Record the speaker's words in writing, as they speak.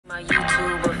my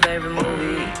YouTube, her favorite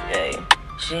movie. Hey,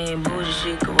 she ain't bougie,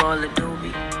 she could roll a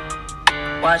doobie.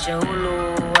 Watching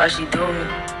Hulu, how she do me.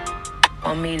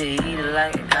 Want me to eat it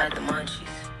like I got the munchies.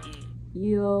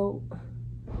 Yeah. Yo,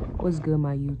 what's good,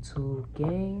 my YouTube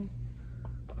gang?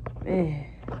 Man,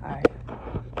 alright.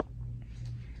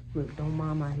 Look, don't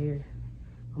mind my hair.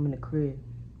 I'm in the crib.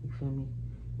 You feel me?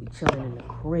 We chilling in the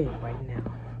crib right now.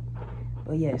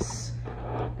 But yes,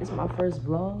 this is my first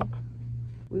vlog.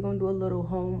 We're gonna do a little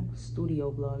home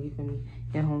studio vlog. You feel me?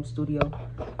 In home studio.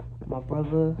 My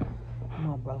brother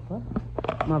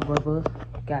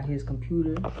got his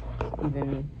computer. You feel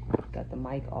me? Got the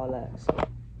mic, all that. So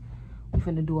we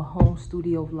finna do a home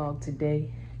studio vlog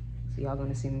today. So y'all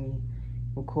gonna see me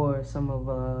record some of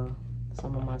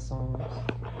my songs.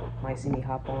 Might see me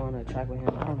hop on a track with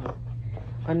him. I don't know.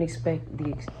 Expect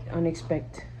the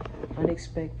unexpected.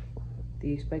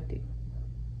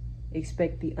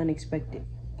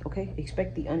 Okay?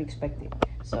 Expect the unexpected.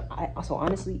 So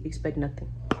honestly, expect nothing.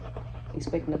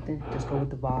 Expect nothing. Just go with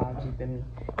the vibes. You feel me?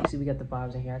 You see we got the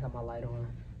vibes in here. I got my light on.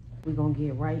 We're gonna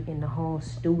get right in the whole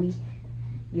stewie.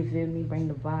 You feel me? Bring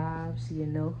the vibes, you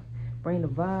know. Bring the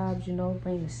vibes, you know.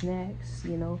 Bring the snacks,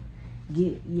 you know.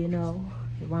 Get, you know,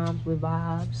 it rhymes with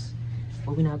vibes.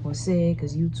 But we're not gonna say it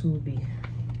because YouTube be.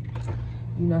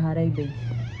 You know how they be.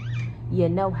 You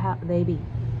know how they be.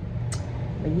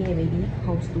 But yeah, baby,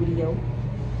 home studio.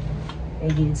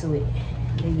 Let's get into it.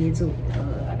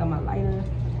 I got my lighter.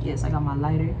 Yes, I got my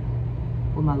lighter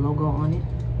with my logo on it.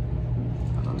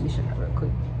 Let me show you real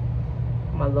quick.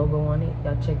 My logo on it.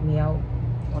 Y'all check me out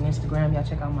on Instagram. Y'all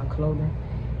check out my clothing.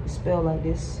 It's spelled like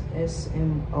this: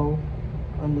 SMO_OKIEZ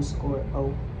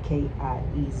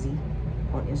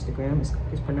on Instagram.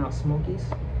 It's pronounced Smokies.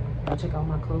 Y'all check out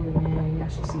my clothing, man. Y'all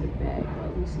should see the bag.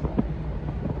 Let me see. I'll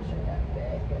show you that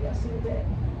bag. Y'all see the bag?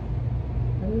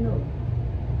 Let me know.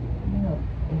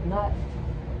 If not,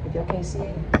 if y'all can't see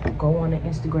it, go on the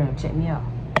Instagram. Check me out.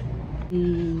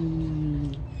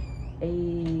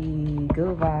 Hey,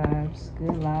 good vibes,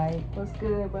 good life. What's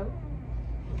good, bro?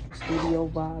 Studio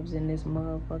vibes in this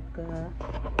motherfucker.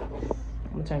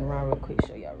 I'm gonna turn around real quick,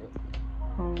 show y'all real quick.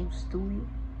 Home studio.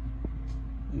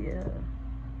 Yeah.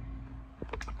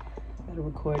 Gotta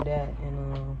record that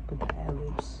and put the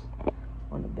ad-libs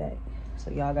on the back. So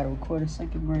y'all gotta record a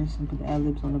second verse and put the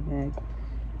ad-libs on the back.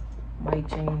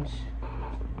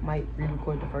 Might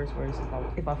re-record the first verse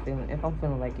if I'm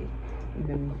feeling like it. You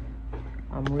feel me?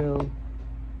 I'm real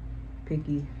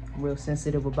picky, real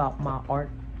sensitive about my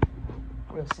art,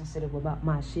 real sensitive about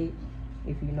my shit.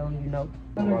 If you know, you know.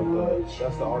 That's the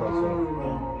auto song.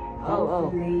 Oh,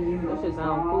 that shit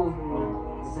sound cool.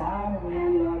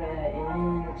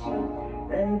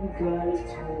 Baby girl, it's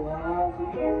too hard for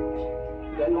you.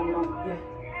 Girl, I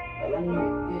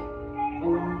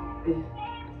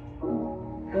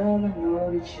know,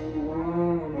 that you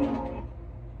want me.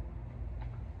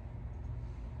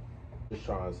 Just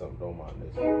trying something, don't mind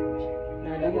this. Now,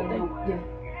 do your thing. Yeah.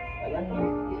 Girl, I know,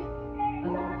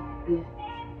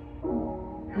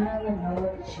 Girl, I know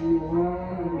that you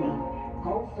want me.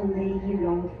 Hopefully you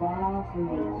don't fall for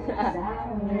me. Cause I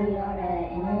don't need all that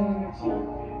energy.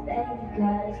 Baby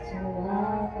girl, it's too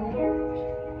hard for me.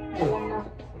 Girl,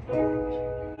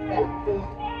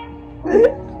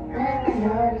 I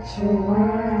know that you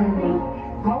want me.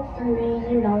 Hopefully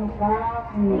you don't fall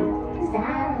for me. Cause I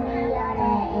don't need all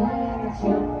that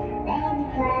energy. Baby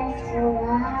girl, it's too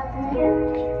hard for me.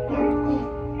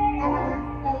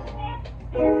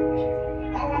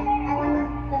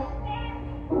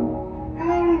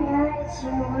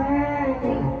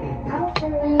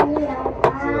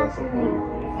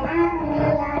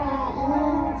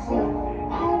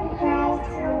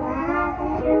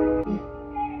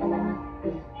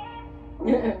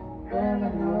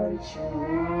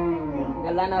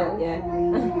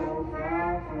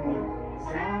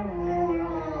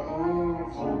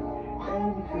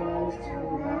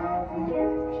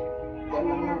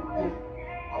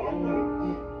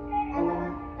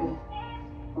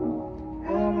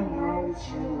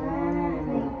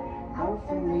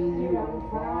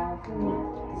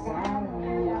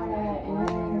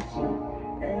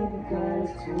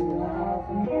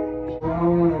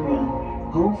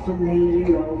 Hopefully you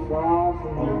don't fall for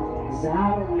me, cause I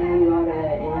don't need all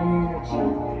that energy.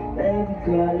 Baby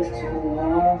girl, it's too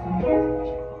hard for me.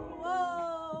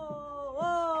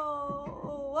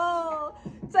 Whoa.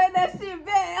 Take that shit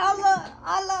back.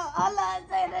 Holla,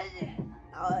 take that shit.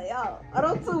 Oh, y'all. Oh,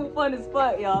 them two fun as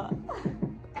fuck, y'all.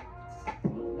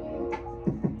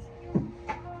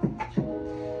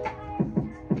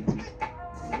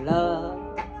 Love.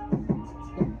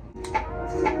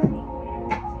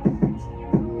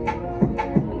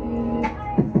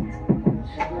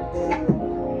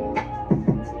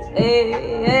 Hey,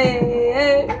 hey,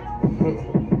 hey.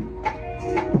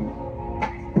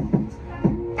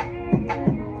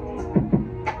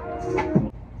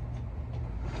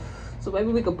 So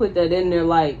maybe we could put that in there,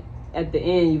 like, at the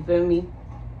end, you feel me?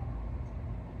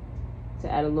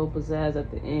 To add a little pizzazz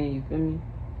at the end, you feel me?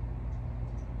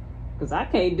 Because I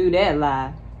can't do that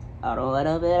live. I don't want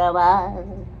a bit of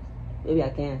vibe. Maybe I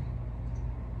can.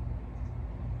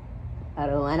 I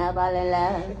don't want to fall in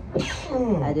love.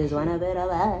 I just want a bit of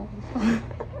vibe.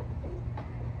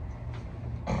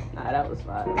 Nah, that was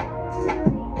fire.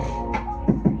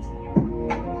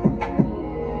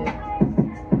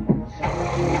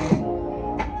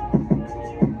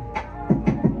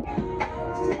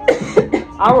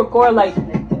 I'll record like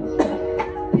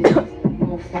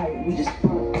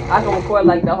I can record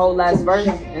like the whole last verse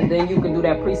and then you can do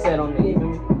that preset on it.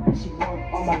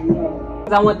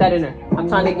 Cause I want that in there. I'm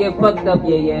trying to get fucked up,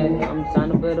 yeah. I'm trying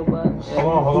to put it up. Yeah.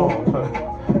 Hold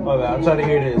on. I'm trying to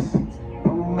hear this.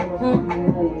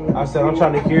 I said I'm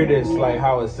trying to hear this, like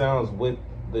how it sounds with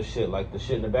the shit, like the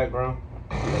shit in the background.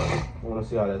 I want to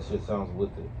see how that shit sounds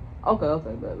with it. Okay,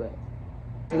 bet.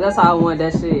 That's how I want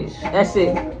that shit.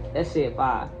 That shit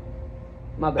fire.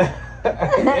 My bad.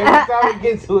 Every time we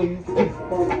get to it, you say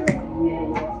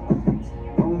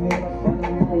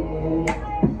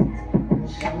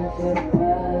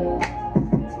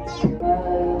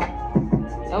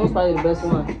that was probably the best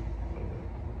one.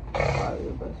 Probably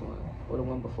the best one. Or the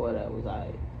one before that was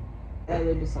alright. That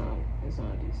really sound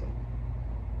decent.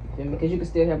 You feel me? Because you can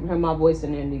still hear my voice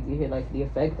in there and you can hear like the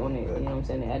effect on it. You know what I'm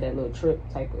saying? They add that little trip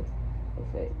type of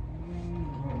effect.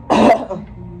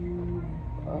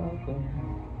 Okay.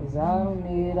 Cause I don't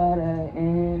need all that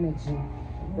energy.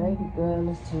 Baby girl,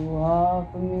 it's too hard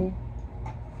for me.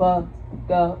 Fuck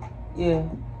up, yeah.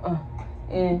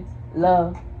 In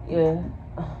love, yeah.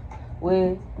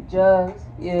 With drugs,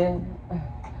 yeah.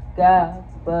 God,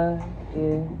 but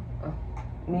yeah.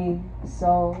 Me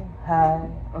so high.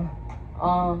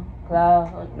 On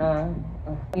cloud nine.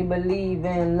 You believe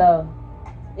in love.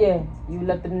 Yeah, you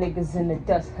left the niggas in the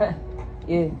dust.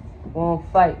 Yeah, we won't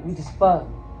fight, we just fuck.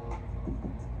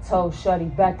 Told shorty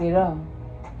back it up.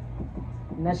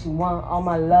 Now she want all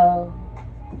my love,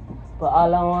 but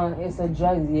all I want is the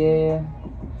drugs, yeah.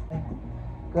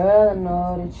 Girl, I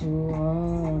know that you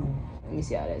want me. Let me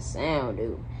see how that sound,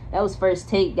 dude. That was first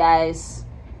take, guys.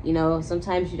 You know,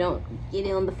 sometimes you don't get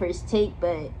it on the first take,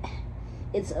 but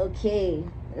it's okay.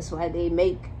 That's why they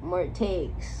make more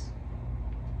takes.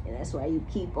 And that's why you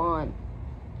keep on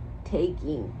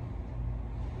taking.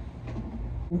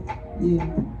 Yeah.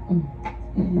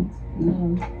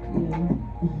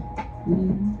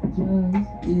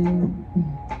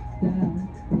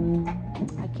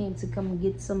 I came to come and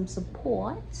get some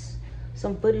support,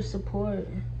 some footage support.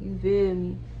 You feel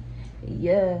me?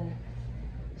 Yeah.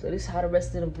 So this is how the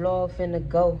rest of the vlog finna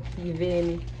go. You feel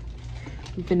me?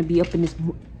 We finna be up in this.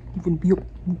 We finna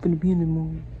be in the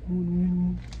mood.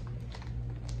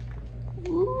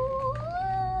 Ooh.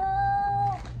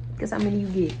 Guess how many you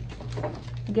get?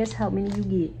 Guess how many you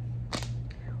get?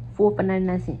 4 for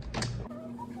 99 cents.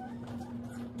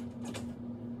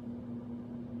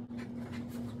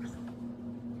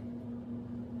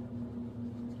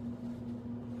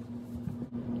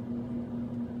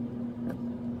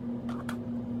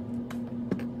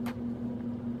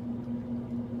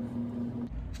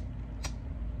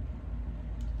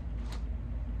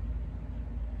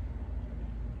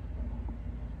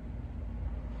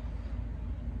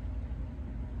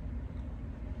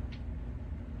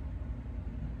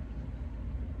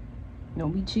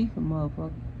 Don't be cheating,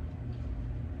 motherfucker.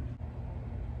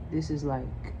 This is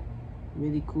like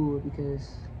really cool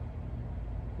because,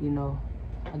 you know,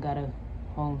 I got a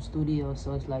home studio,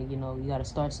 so it's like, you know, you gotta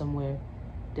start somewhere.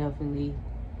 Definitely,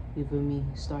 you feel me?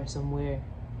 Start somewhere.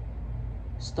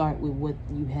 Start with what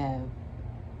you have.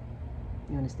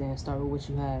 You understand? Start with what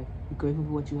you have. Be grateful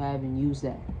for what you have and use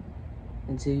that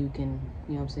until you can,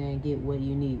 you know what I'm saying, get what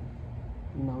you need.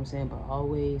 You know what I'm saying? But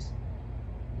always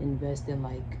invest in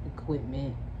like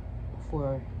equipment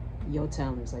for your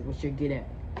talents, like what you're good at.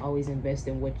 Always invest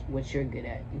in what you're good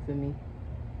at. You feel me?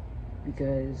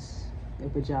 Because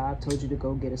if a job told you to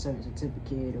go get a certain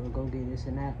certificate or go get this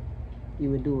and that, you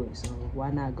would do it. So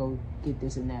why not go get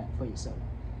this and that for yourself?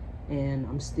 And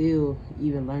I'm still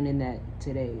even learning that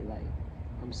today. Like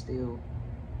I'm still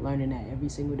learning that every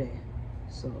single day.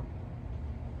 So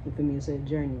you feel me? It's a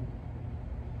journey.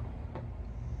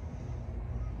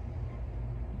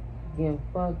 Getting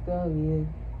fucked up, yeah.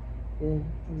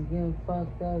 I'm getting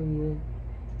fucked up,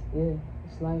 yeah.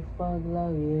 It's like fuck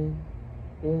love,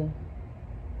 yeah.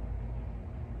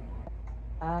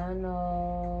 I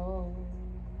know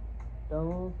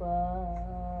Don't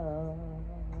fall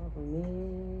for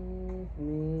me, for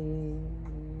me.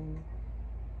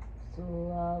 It's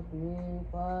too hard for me,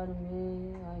 pardon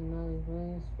me. I know you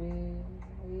dream speed.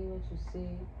 Read what you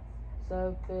see.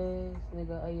 Surface,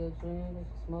 nigga, are your dreams that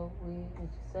you smoke weed and you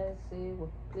sexy?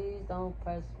 Well, please don't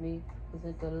press me. Cause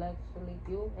intellectually,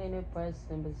 you ain't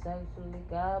impressing, but sexually,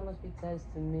 God must be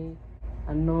testing me.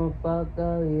 I know I'm fucked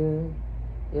up, yeah.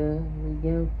 Yeah, we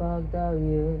getting fucked up,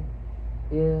 yeah.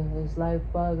 Yeah, it's like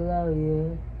fucked up,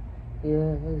 yeah.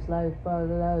 Yeah, it's like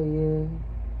fucked up, yeah.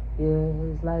 Yeah,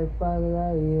 it's like fucked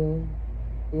up, yeah.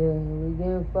 Yeah, we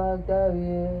getting fucked up,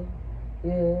 yeah.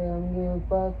 Yeah, I'm getting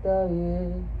fucked up, yeah.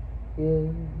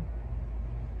 Yeah.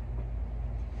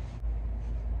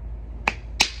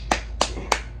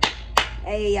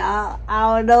 Hey y'all,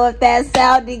 I don't know if that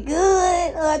sounded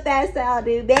good or if that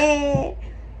sounded bad,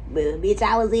 but bitch,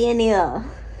 I was in there.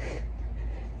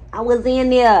 I was in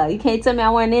there. You can't tell me I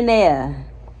wasn't in there.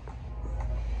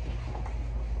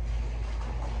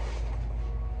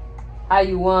 How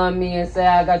you want me and say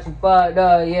I got you fucked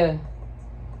up, yeah.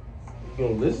 You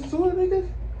gonna listen to it, nigga?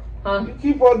 Huh? You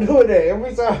keep on doing that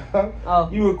every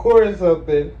time you recording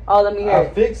something. Oh, let me hear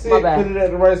it. Fix it, My bad. put it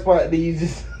at the right spot, then you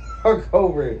just talk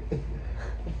over it.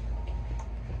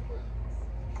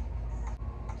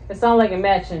 It sounds like it's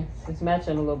matching. It's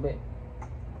matching a little bit.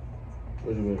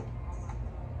 What you mean?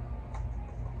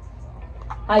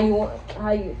 How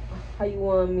you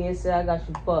want me and say I got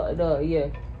you fucked up, yeah.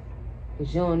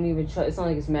 Cause you don't even try. It sounds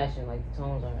like it's matching. Like the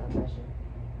tones are matching.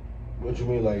 What you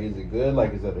mean? Like, is it good?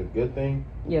 Like, is that a good thing?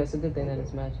 Yeah, it's a good thing that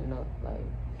it's matching up. Like,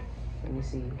 let me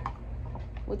see.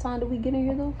 What time did we get in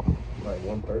here though? Like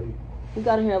 1:30. We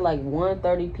got in here like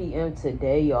 1:30 p.m.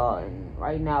 today, y'all, and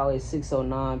right now it's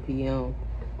 6:09 p.m.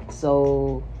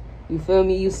 So, you feel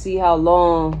me? You see how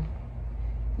long?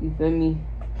 You feel me?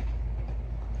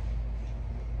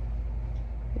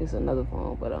 It's another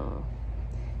phone, but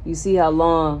you see how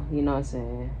long? You know what I'm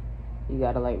saying? You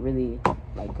gotta like really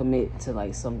like commit to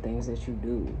like some things that you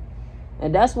do,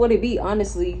 and that's what it be.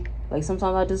 Honestly, like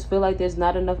sometimes I just feel like there's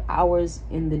not enough hours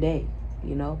in the day.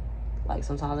 You know, like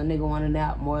sometimes a nigga want to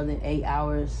nap more than 8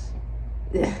 hours.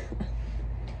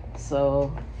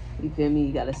 So, you feel me?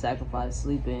 You gotta sacrifice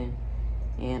sleeping,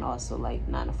 and also like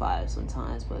 9 to 5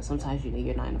 sometimes. But sometimes you need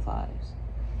your 9 to 5s.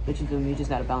 But you feel me? You just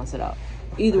gotta balance it out.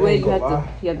 Either way, you have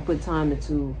to put time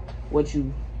into what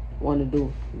you want to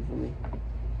do. You feel me?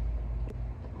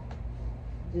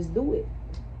 Just do it.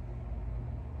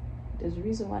 There's a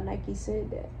reason why Nike said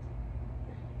that.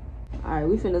 All right,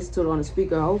 we finna listen to it on the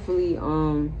speaker. Hopefully,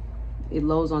 it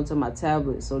loads onto my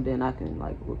tablet, so then I can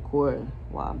like record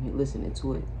while I'm listening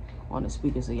to it on the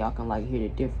speaker, so y'all can like hear the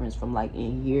difference from like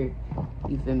in here.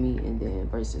 You feel me? And then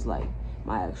versus like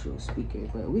my actual speaker.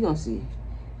 But we gonna see.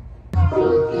 Hey,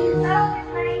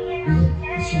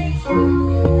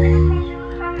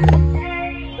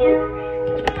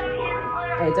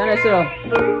 turn that shit off.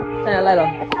 Turn that light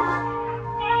off.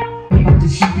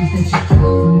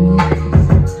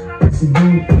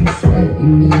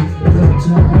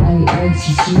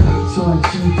 So I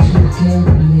keep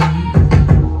telling me